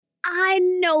I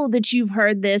know that you've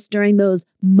heard this during those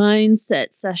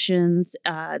mindset sessions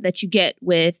that you get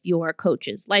with your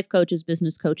coaches, life coaches,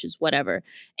 business coaches, whatever.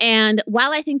 And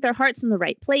while I think their heart's in the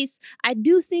right place, I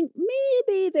do think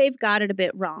maybe they've got it a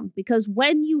bit wrong, because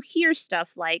when you hear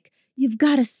stuff like, you've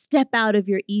got to step out of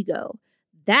your ego,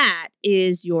 that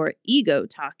is your ego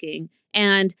talking.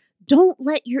 And don't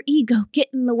let your ego get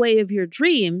in the way of your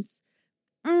dreams.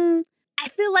 I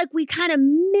feel like we kind of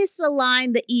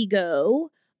misalign the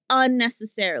ego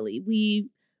unnecessarily. We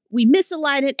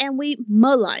misalign it and we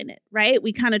malign it, right?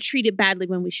 We kind of treat it badly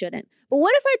when we shouldn't. But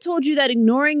what if I told you that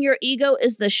ignoring your ego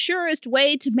is the surest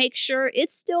way to make sure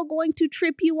it's still going to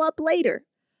trip you up later?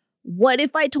 What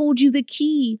if I told you the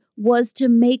key was to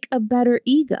make a better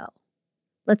ego?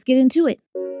 Let's get into it.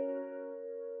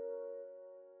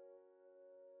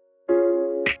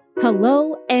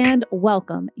 Hello and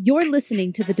welcome. You're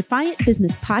listening to the Defiant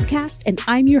Business Podcast, and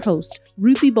I'm your host,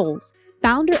 Ruthie Bowles,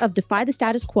 founder of Defy the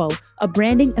Status Quo, a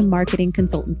branding and marketing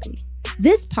consultancy.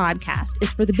 This podcast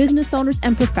is for the business owners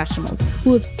and professionals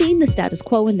who have seen the status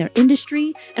quo in their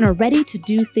industry and are ready to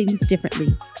do things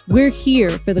differently. We're here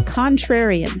for the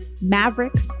contrarians,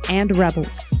 mavericks, and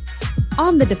rebels.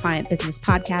 On the Defiant Business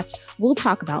Podcast, we'll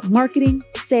talk about marketing,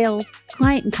 sales,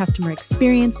 client and customer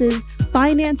experiences,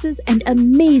 finances, and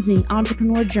amazing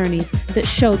entrepreneur journeys that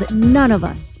show that none of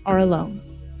us are alone.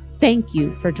 Thank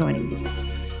you for joining me.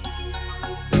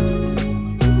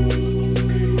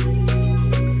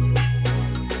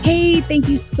 Hey, thank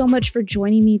you so much for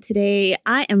joining me today.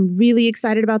 I am really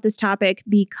excited about this topic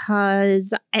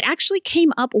because it actually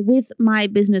came up with my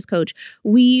business coach.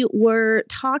 We were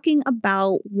talking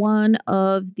about one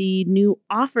of the new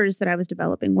offers that I was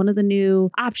developing, one of the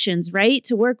new options, right,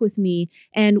 to work with me.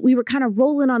 And we were kind of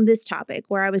rolling on this topic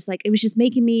where I was like, it was just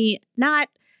making me not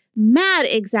mad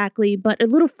exactly, but a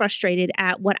little frustrated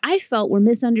at what I felt were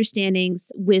misunderstandings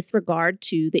with regard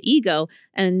to the ego.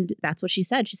 And that's what she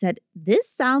said. She said, this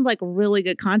sounds like a really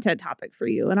good content topic for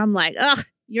you. And I'm like, ugh,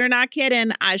 you're not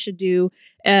kidding. I should do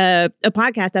a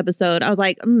podcast episode. I was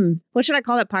like, what should I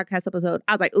call that podcast episode?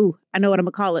 I was like, ooh, I know what I'm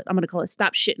going to call it. I'm going to call it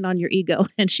Stop Shitting on Your Ego.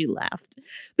 And she laughed.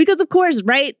 Because of course,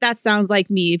 right? That sounds like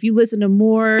me. If you listen to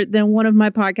more than one of my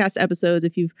podcast episodes,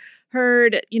 if you've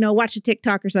heard, watch a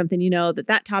TikTok or something,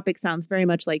 that topic sounds very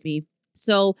much like me.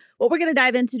 So what we're going to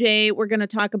dive into today, we're going to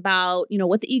talk about,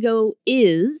 what the ego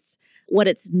is, what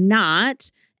it's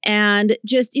not, and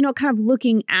just, kind of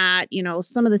looking at,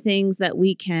 some of the things that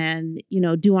we can,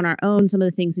 do on our own, some of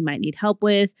the things we might need help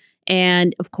with.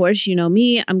 And of course,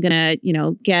 me, I'm going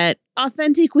to, get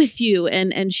authentic with you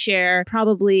and share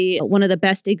probably one of the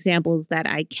best examples that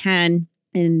I can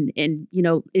in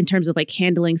terms of like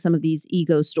handling some of these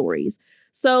ego stories.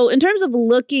 So in terms of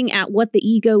looking at what the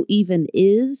ego even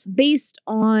is based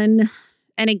on,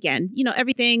 and again,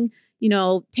 everything,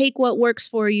 take what works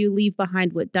for you, leave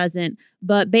behind what doesn't.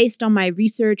 But based on my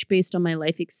research, based on my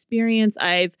life experience,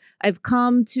 I've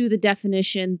come to the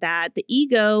definition that the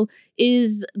ego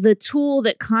is the tool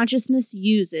that consciousness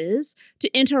uses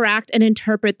to interact and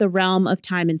interpret the realm of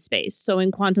time and space. So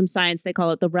in quantum science, they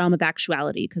call it the realm of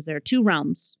actuality because there are two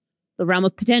realms, the realm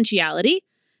of potentiality,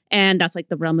 and that's like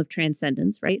the realm of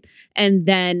transcendence, right? And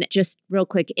then just real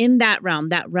quick, in that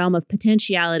realm of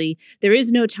potentiality, there is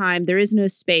no time, there is no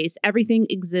space. Everything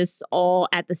exists all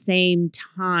at the same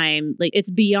time. Like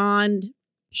it's beyond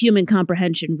human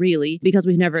comprehension, really, because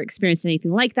we've never experienced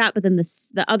anything like that. But then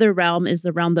the other realm is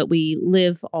the realm that we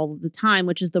live all of the time,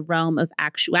 which is the realm of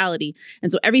actuality.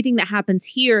 And so everything that happens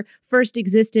here first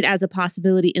existed as a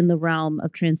possibility in the realm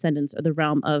of transcendence or the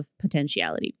realm of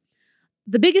potentiality.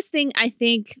 The biggest thing I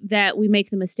think that we make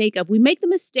the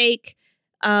mistake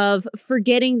of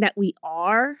forgetting that we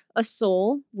are a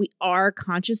soul, we are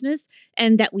consciousness,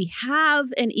 and that we have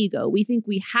an ego. We think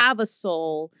we have a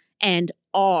soul and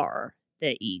are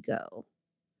the ego.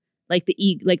 Like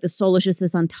the soul is just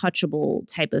this untouchable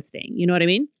type of thing. You know what I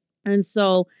mean? And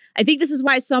so I think this is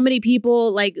why so many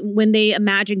people, like when they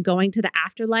imagine going to the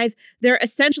afterlife, they're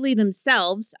essentially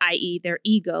themselves, i.e. their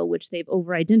ego, which they've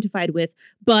over-identified with,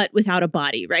 but without a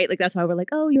body, right? Like that's why we're like,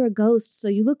 oh, you're a ghost, so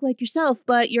you look like yourself,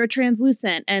 but you're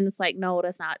translucent. And it's like, no,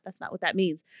 that's not what that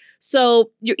means.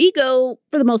 So your ego,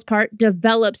 for the most part,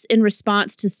 develops in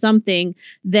response to something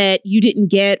that you didn't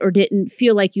get or didn't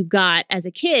feel like you got as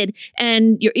a kid.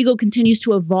 And your ego continues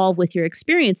to evolve with your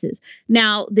experiences.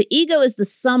 Now, the ego is the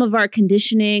sum of our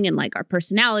conditioning and like our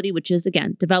personality, which is,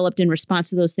 again, developed in response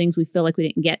to those things we feel like we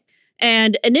didn't get.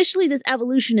 And initially, this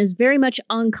evolution is very much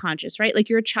unconscious, right? Like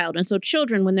you're a child. And so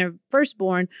children, when they're first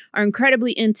born, are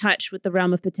incredibly in touch with the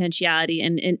realm of potentiality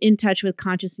and in touch with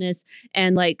consciousness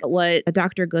and like what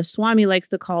Dr. Goswami likes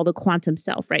to call the quantum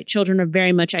self, right? Children are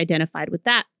very much identified with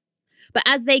that. But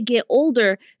as they get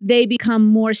older, they become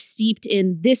more steeped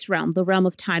in this realm, the realm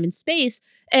of time and space.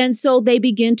 And so they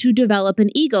begin to develop an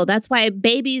ego. That's why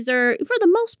babies are, for the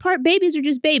most part, babies are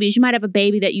just babies. You might have a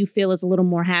baby that you feel is a little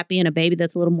more happy and a baby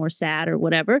that's a little more sad or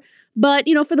whatever. But,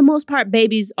 for the most part,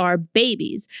 babies are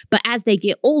babies. But as they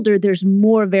get older, there's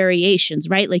more variations,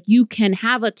 right? Like you can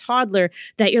have a toddler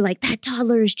that you're like, that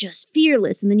toddler is just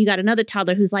fearless. And then you got another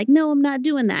toddler who's like, no, I'm not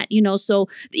doing that. So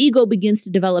the ego begins to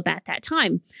develop at that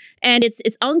time. And it's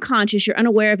unconscious, you're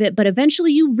unaware of it, but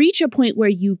eventually you reach a point where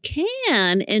you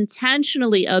can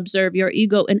intentionally observe your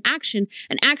ego in action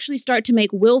and actually start to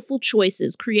make willful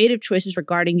choices, creative choices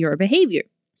regarding your behavior.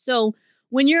 So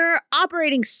when you're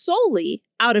operating solely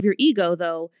out of your ego,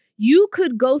 though, you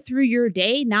could go through your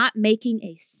day not making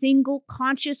a single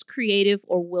conscious, creative,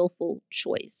 or willful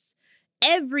choice.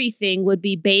 Everything would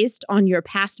be based on your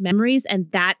past memories,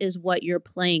 and that is what you're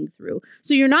playing through.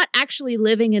 So you're not actually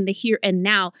living in the here and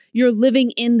now. You're living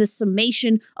in the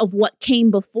summation of what came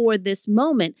before this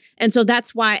moment. And so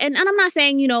that's why, and I'm not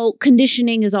saying,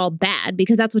 conditioning is all bad,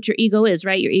 because that's what your ego is,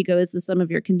 right? Your ego is the sum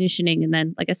of your conditioning. And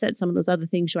then, like I said, some of those other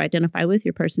things you identify with,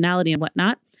 your personality and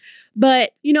whatnot.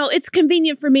 But, it's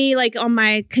convenient for me, like on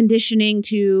my conditioning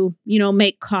to,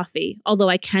 make coffee, although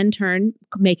I can turn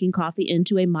making coffee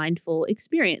into a mindful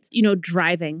experience,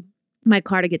 driving my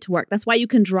car to get to work. That's why you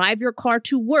can drive your car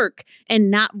to work and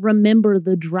not remember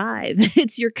the drive.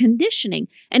 It's your conditioning.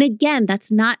 And again,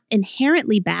 that's not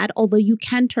inherently bad, although you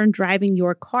can turn driving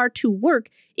your car to work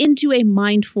into a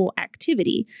mindful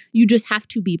activity. You just have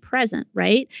to be present,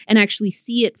 right? And actually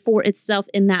see it for itself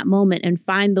in that moment and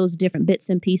find those different bits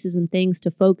and pieces and things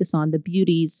to focus on, the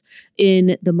beauties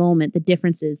in the moment, the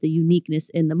differences, the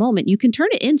uniqueness in the moment. You can turn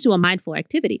it into a mindful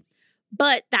activity,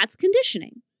 but that's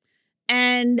conditioning.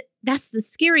 And that's the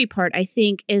scary part, I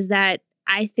think, is that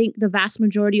I think the vast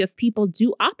majority of people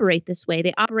do operate this way.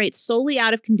 They operate solely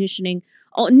out of conditioning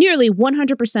nearly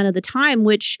 100% of the time,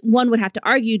 which one would have to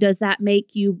argue, does that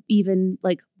make you even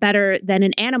better than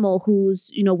an animal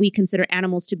who's, we consider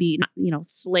animals to be,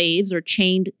 slaves or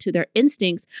chained to their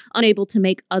instincts, unable to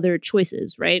make other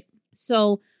choices, right?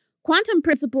 So quantum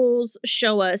principles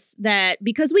show us that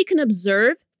because we can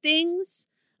observe things,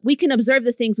 we can observe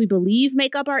the things we believe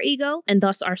make up our ego and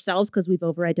thus ourselves, because we've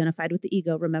over-identified with the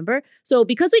ego, remember? So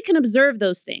because we can observe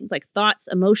those things like thoughts,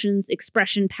 emotions,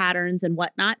 expression patterns, and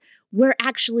whatnot, we're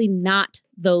actually not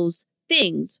those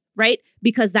things, right?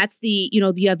 Because that's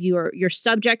you have your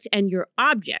subject and your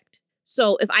object.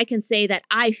 So if I can say that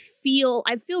I feel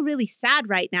really sad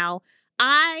right now,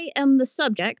 I am the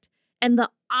subject and the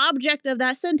object of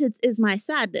that sentence is my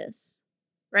sadness,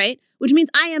 right? Which means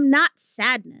I am not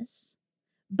sadness.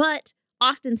 But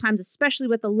oftentimes, especially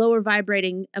with the lower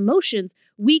vibrating emotions,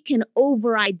 we can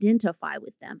over-identify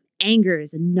with them. Anger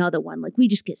is another one. We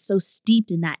just get so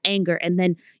steeped in that anger. And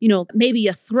then, maybe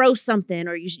you throw something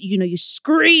or you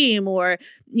scream or,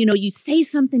 you say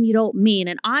something you don't mean.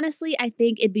 And honestly, I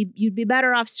think you'd be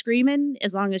better off screaming,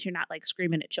 as long as you're not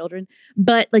screaming at children,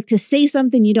 but to say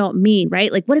something you don't mean,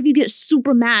 right? What if you get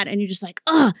super mad and you're just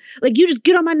you just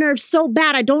get on my nerves so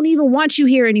bad, I don't even want you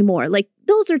here anymore.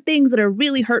 Those are things that are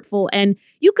really hurtful, and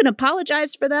you can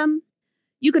apologize for them.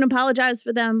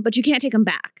 But you can't take them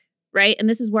back, right? And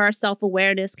this is where our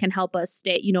self-awareness can help us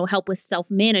help with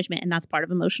self-management, and that's part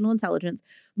of emotional intelligence.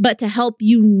 But to help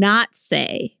you not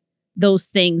say those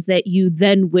things that you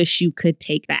then wish you could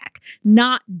take back,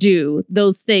 not do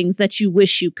those things that you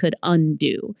wish you could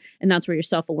undo. And that's where your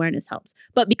self-awareness helps.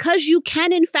 But because you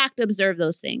can in fact observe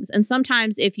those things, and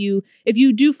sometimes if you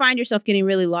do find yourself getting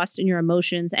really lost in your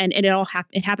emotions, and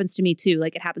it happens to me too,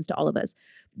 it happens to all of us.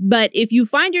 But if you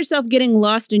find yourself getting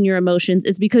lost in your emotions,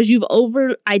 it's because you've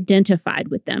over-identified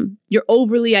with them. You're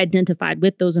overly identified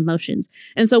with those emotions.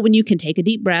 And so when you can take a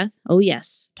deep breath, oh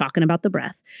yes, talking about the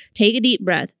breath, take a deep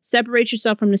breath, separate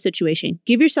yourself from the situation,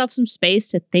 give yourself some space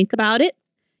to think about it.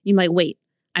 You might wait.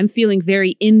 I'm feeling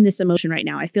very in this emotion right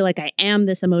now. I feel like I am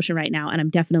this emotion right now, and I'm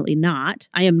definitely not.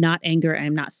 I am not anger. I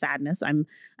am not sadness. I'm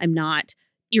not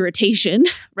irritation,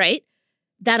 right?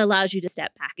 That allows you to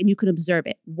step back and you can observe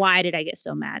it. Why did I get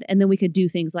so mad? And then we could do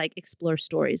things like explore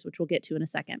stories, which we'll get to in a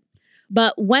second.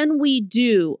 But when we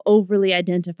do overly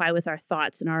identify with our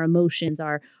thoughts and our emotions,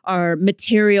 our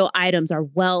material items, our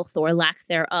wealth or lack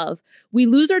thereof, we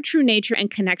lose our true nature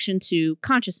and connection to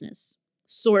consciousness,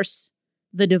 source,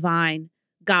 the divine,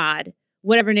 God,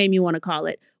 whatever name you want to call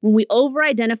it. When we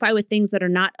over-identify with things that are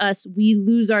not us, we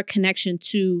lose our connection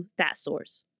to that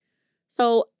source.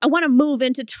 So I want to move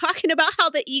into talking about how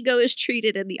the ego is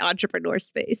treated in the entrepreneur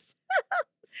space.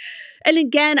 And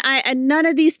again, and none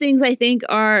of these things I think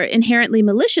are inherently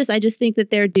malicious. I just think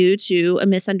that they're due to a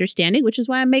misunderstanding, which is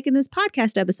why I'm making this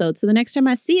podcast episode. So the next time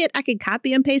I see it, I can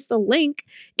copy and paste the link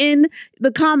in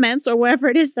the comments or wherever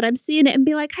it is that I'm seeing it and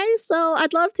be like, hey, so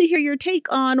I'd love to hear your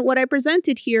take on what I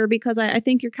presented here because I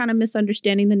think you're kind of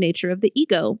misunderstanding the nature of the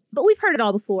ego. But we've heard it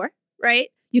all before, right?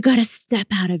 You got to step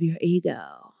out of your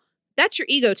ego. That's your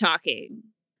ego talking.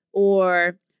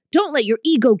 Or don't let your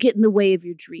ego get in the way of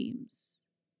your dreams.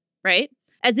 Right?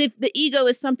 As if the ego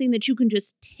is something that you can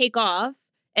just take off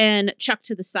and chuck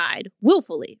to the side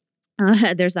willfully.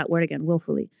 There's that word again,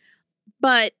 willfully.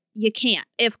 But you can't.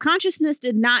 If consciousness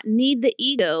did not need the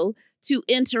ego to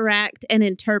interact and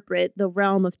interpret the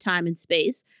realm of time and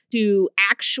space, to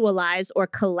actualize or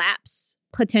collapse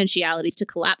potentialities, to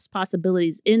collapse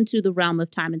possibilities into the realm of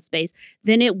time and space,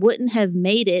 then it wouldn't have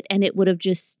made it and it would have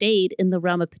just stayed in the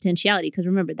realm of potentiality. Because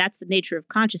remember, that's the nature of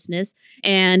consciousness.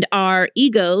 And our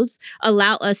egos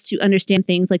allow us to understand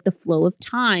things like the flow of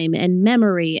time and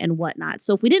memory and whatnot.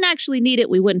 So if we didn't actually need it,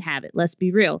 we wouldn't have it. Let's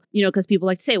be real. Because people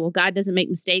like to say, well, God doesn't make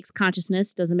mistakes.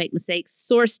 Consciousness doesn't make mistakes.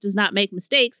 Source does not make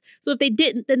mistakes. So if they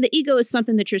didn't, then the ego is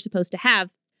something that you're supposed to have.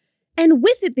 And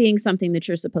with it being something that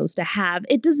you're supposed to have,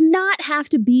 it does not have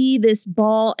to be this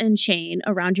ball and chain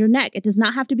around your neck. It does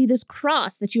not have to be this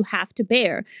cross that you have to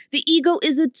bear. The ego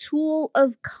is a tool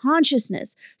of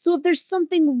consciousness. So if there's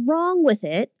something wrong with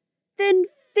it, then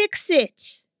fix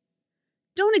it.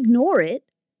 Don't ignore it.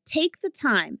 Take the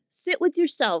time, sit with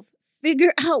yourself,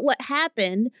 figure out what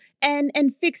happened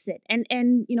and fix it.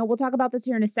 And we'll talk about this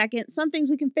here in a second. Some things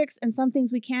we can fix and some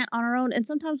things we can't on our own. And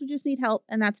sometimes we just need help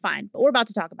and that's fine. But we're about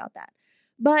to talk about that.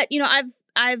 But,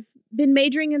 I've been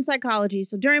majoring in psychology.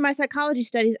 So during my psychology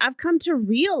studies, I've come to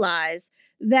realize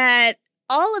that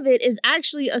all of it is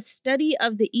actually a study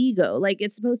of the ego. Like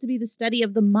it's supposed to be the study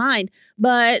of the mind,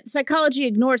 but psychology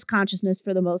ignores consciousness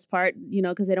for the most part,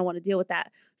 because they don't want to deal with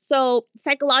that. So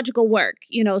psychological work,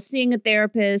 seeing a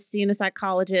therapist, seeing a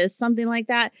psychologist, something like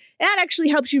that, that actually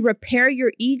helps you repair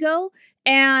your ego.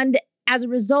 And as a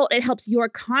result, it helps your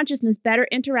consciousness better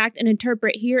interact and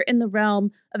interpret here in the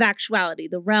realm of actuality,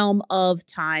 the realm of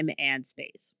time and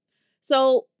space.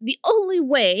 So the only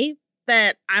way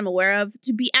that I'm aware of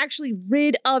to be actually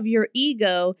rid of your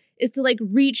ego is to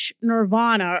reach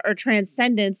nirvana or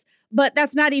transcendence, but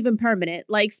that's not even permanent.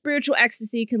 Like spiritual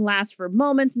ecstasy can last for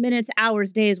moments, minutes,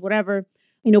 hours, days, whatever,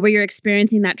 where you're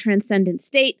experiencing that transcendent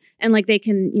state. And they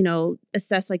can,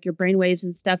 assess your brain waves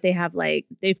and stuff. They have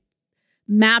they've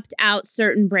mapped out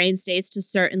certain brain states to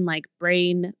certain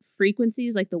brain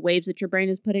frequencies, like the waves that your brain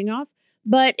is putting off,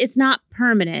 but it's not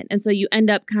permanent. And so you end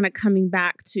up kind of coming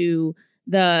back to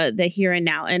the here and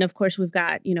now. And of course, we've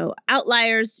got,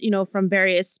 outliers, from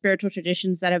various spiritual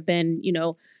traditions that have been,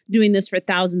 doing this for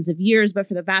thousands of years. But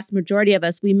for the vast majority of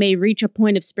us, we may reach a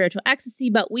point of spiritual ecstasy,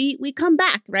 but we come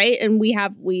back, right? And we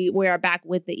are back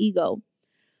with the ego.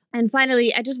 And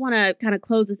finally, I just want to kind of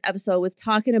close this episode with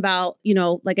talking about,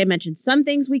 like I mentioned, some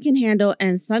things we can handle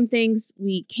and some things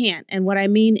we can't. And what I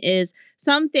mean is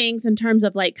some things in terms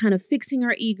of kind of fixing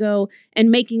our ego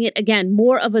and making it, again,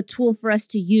 more of a tool for us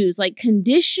to use. Like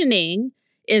conditioning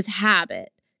is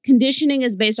habit. Conditioning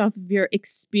is based off of your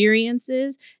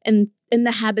experiences and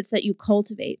the habits that you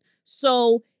cultivate.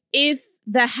 So if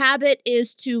the habit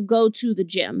is to go to the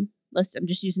gym, I'm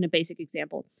just using a basic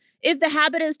example. If the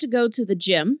habit is to go to the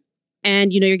gym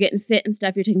and, you're getting fit and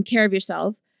stuff, you're taking care of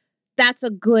yourself, that's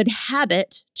a good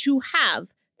habit to have.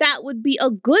 That would be a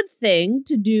good thing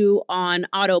to do on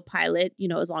autopilot,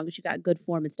 as long as you got good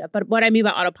form and stuff. But what I mean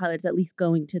by autopilot is at least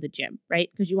going to the gym,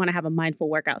 right? Because you want to have a mindful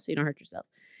workout so you don't hurt yourself.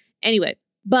 Anyway,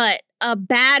 but a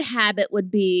bad habit would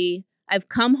be I've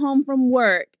come home from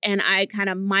work and I kind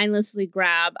of mindlessly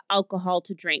grab alcohol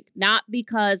to drink, not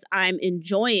because I'm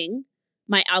enjoying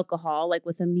my alcohol, like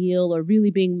with a meal or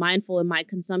really being mindful in my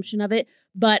consumption of it.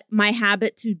 But my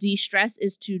habit to de-stress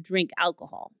is to drink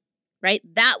alcohol, right?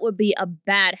 That would be a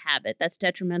bad habit that's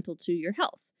detrimental to your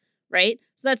health, right?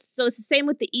 So it's the same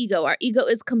with the ego. Our ego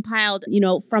is compiled,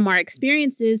 from our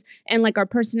experiences and our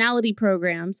personality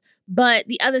programs. But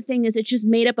the other thing is it's just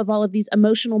made up of all of these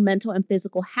emotional, mental, and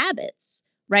physical habits,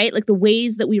 right? Like the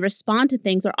ways that we respond to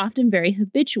things are often very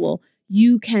habitual.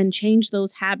 You can change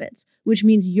those habits, which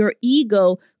means your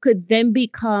ego could then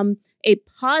become a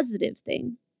positive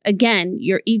thing. Again,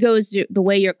 your ego is the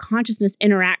way your consciousness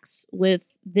interacts with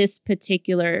this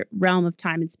particular realm of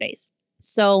time and space.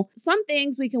 So some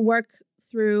things we can work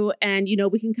through and,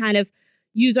 we can kind of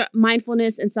use our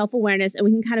mindfulness and self-awareness and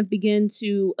we can kind of begin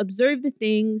to observe the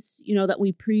things, that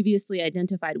we previously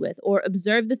identified with or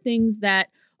observe the things that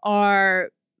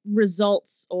are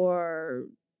results or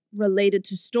related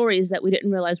to stories that we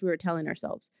didn't realize we were telling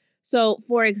ourselves. So,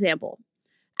 for example,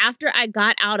 after I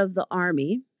got out of the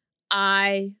Army,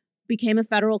 I became a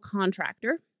federal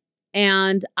contractor,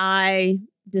 and I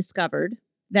discovered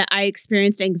that I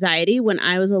experienced anxiety when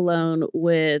I was alone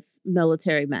with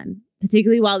military men,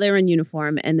 particularly while they were in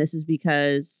uniform. And this is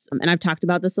because, and I've talked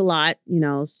about this a lot,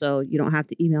 so you don't have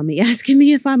to email me asking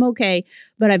me if I'm okay,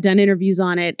 but I've done interviews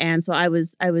on it. And so I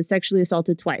was sexually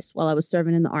assaulted twice while I was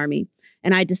serving in the Army.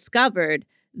 And I discovered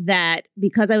that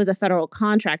because I was a federal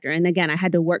contractor, and again, I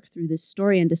had to work through this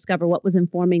story and discover what was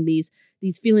informing these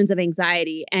feelings of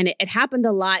anxiety. And it happened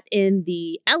a lot in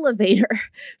the elevator.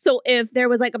 So if there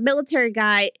was like a military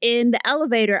guy in the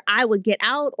elevator, I would get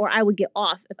out or I would get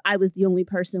off if I was the only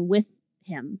person with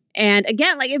him. And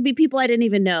again, like it'd be people I didn't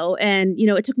even know. And,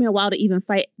 it took me a while to even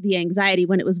fight the anxiety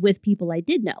when it was with people I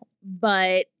did know.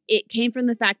 But it came from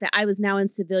the fact that I was now in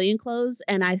civilian clothes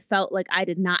and I felt like I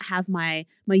did not have my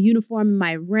uniform,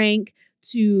 my rank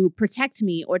to protect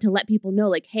me or to let people know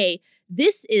like, hey,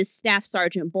 this is Staff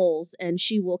Sergeant Bowles and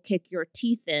she will kick your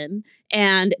teeth in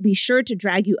and be sure to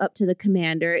drag you up to the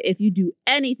commander if you do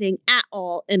anything at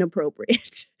all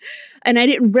inappropriate. And I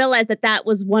didn't realize that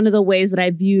was one of the ways that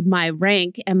I viewed my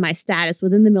rank and my status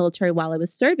within the military while I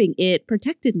was serving. It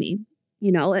protected me.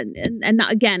 And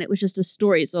not, again, it was just a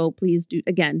story. So please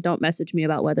don't message me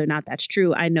about whether or not that's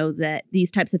true. I know that these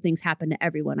types of things happen to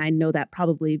everyone. I know that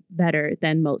probably better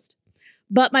than most.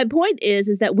 But my point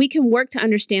is that we can work to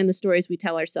understand the stories we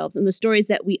tell ourselves and the stories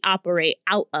that we operate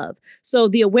out of. So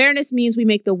the awareness means we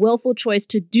make the willful choice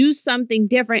to do something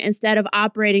different instead of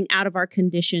operating out of our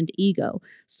conditioned ego.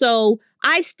 So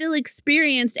I still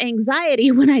experienced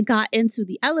anxiety when I got into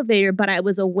the elevator, but I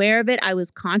was aware of it. I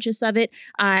was conscious of it.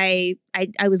 I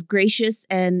was gracious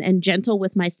and gentle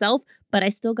with myself, but I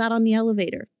still got on the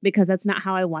elevator because that's not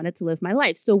how I wanted to live my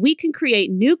life. So we can create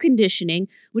new conditioning,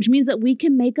 which means that we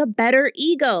can make a better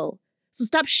ego. So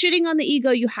stop shitting on the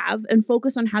ego you have and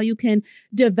focus on how you can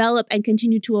develop and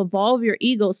continue to evolve your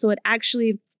ego so it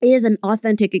actually is an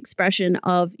authentic expression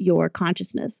of your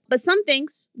consciousness. But some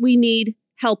things we need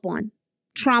help on.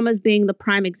 Traumas being the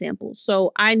prime example.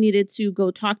 So I needed to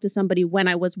go talk to somebody when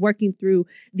I was working through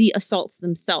the assaults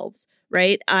themselves,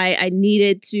 right? I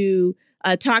needed to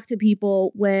talk to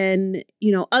people when,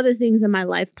 other things in my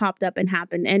life popped up and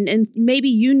happened. And maybe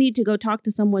you need to go talk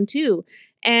to someone too.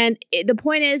 And the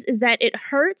point is that it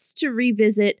hurts to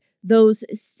revisit those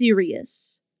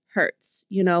serious hurts,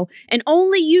 and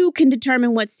only you can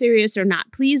determine what's serious or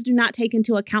not. Please do not take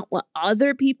into account what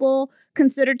other people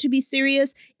consider to be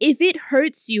serious. If it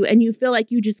hurts you and you feel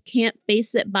like you just can't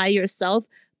face it by yourself,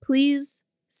 please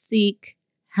seek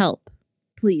help.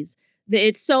 Please.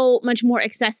 It's so much more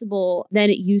accessible than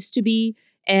it used to be.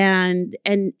 And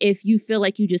if you feel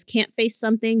like you just can't face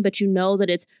something, but you know that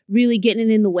it's really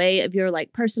getting in the way of your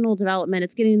personal development,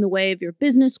 it's getting in the way of your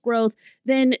business growth,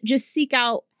 then just seek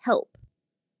out help,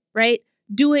 right?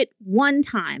 Do it one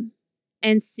time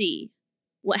and see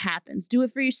what happens. Do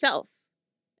it for yourself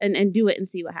and do it and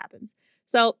see what happens.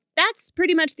 So that's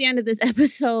pretty much the end of this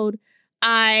episode.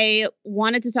 I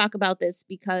wanted to talk about this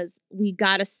because we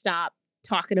got to stop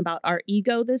talking about our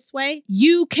ego this way.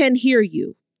 You can hear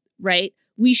you, right?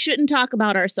 We shouldn't talk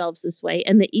about ourselves this way.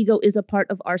 And the ego is a part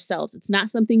of ourselves. It's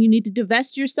not something you need to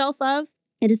divest yourself of.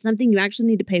 It is something you actually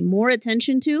need to pay more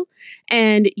attention to.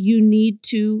 And you need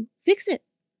to fix it,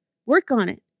 work on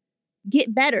it,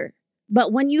 get better.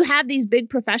 But when you have these big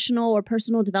professional or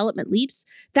personal development leaps,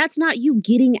 that's not you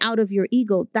getting out of your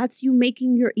ego. That's you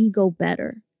making your ego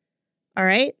better. All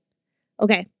right?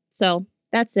 Okay, so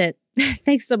that's it.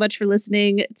 Thanks so much for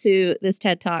listening to this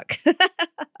TED Talk.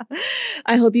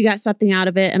 I hope you got something out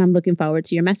of it, and I'm looking forward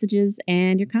to your messages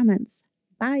and your comments.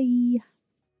 Bye.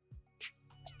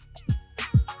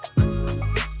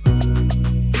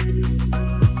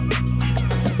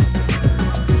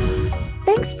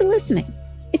 Thanks for listening.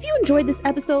 If you enjoyed this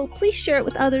episode, please share it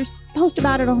with others, post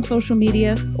about it on social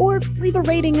media, or leave a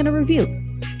rating and a review.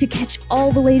 To catch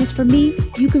all the latest from me,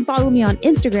 you can follow me on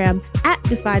Instagram at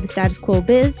Defy the Status Quo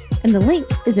Biz, and the link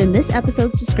is in this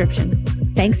episode's description.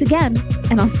 Thanks again,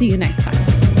 and I'll see you next time.